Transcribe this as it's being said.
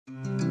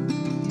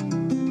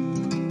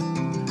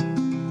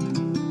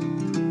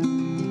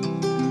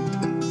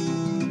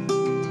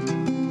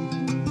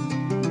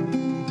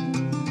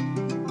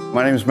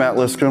My name is Matt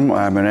Liscombe.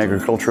 I'm an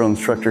agricultural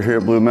instructor here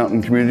at Blue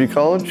Mountain Community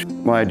College.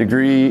 My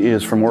degree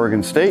is from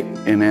Oregon State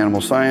in animal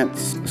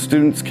science.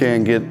 Students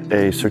can get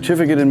a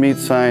certificate in meat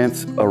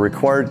science, a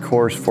required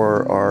course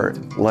for our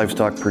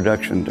livestock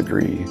production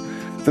degree.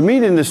 The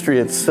meat industry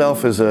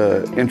itself is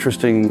an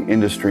interesting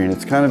industry, and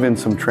it's kind of in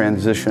some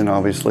transition,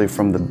 obviously,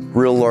 from the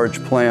real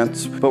large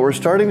plants. But we're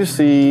starting to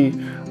see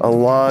a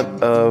lot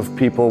of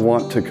people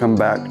want to come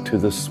back to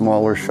the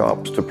smaller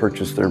shops to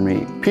purchase their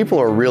meat. People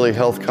are really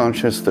health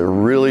conscious. They're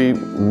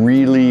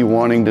really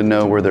wanting to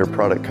know where their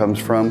product comes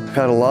from. We've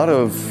had a lot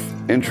of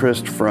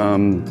interest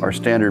from our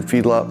standard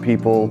feedlot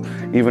people,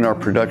 even our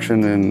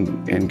production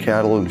in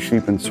cattle and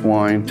sheep and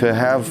swine, to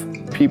have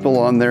people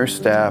on their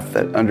staff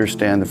that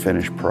understand the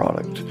finished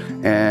product.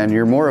 And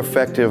you're more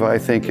effective, I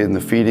think, in the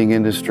feeding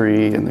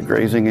industry, in the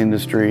grazing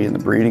industry, in the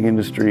breeding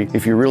industry,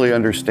 if you really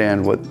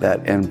understand what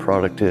that end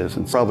product is.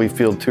 And probably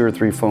field 2 or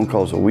 3 phone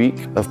calls a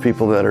week of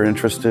people that are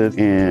interested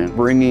in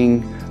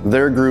bringing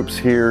their groups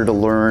here to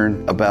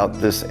learn about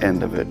this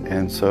end of it.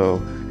 And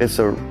so it's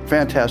a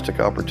fantastic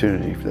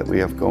opportunity that we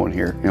have going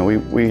here. You know,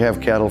 we have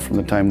cattle from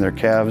the time they're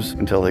calves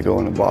until they go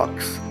in a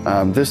box.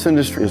 This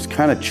industry is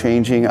kind of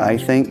changing, I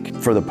think,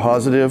 for the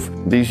positive.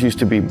 These used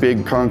to be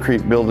big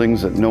concrete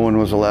buildings that no one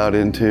was allowed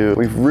into.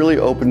 We've really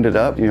opened it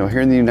up. You know,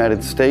 here in the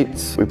United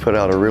States, we put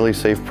out a really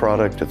safe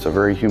product. It's a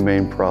very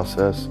humane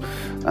process.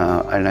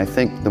 And I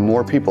think the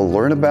more people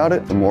learn about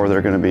it, the more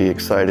they're going to be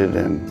excited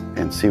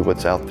and see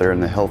what's out there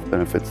and the health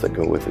benefits that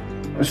go with it.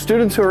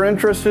 Students who are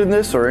interested in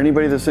this, or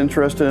anybody that's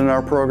interested in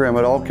our program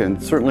at all, can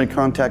certainly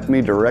contact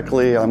me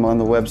directly. I'm on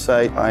the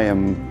website. I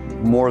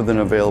am more than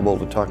available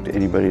to talk to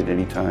anybody at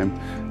any time.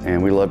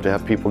 And we love to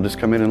have people just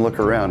come in and look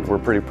around. We're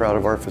pretty proud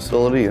of our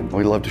facility, and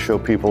we love to show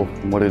people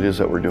what it is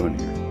that we're doing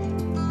here.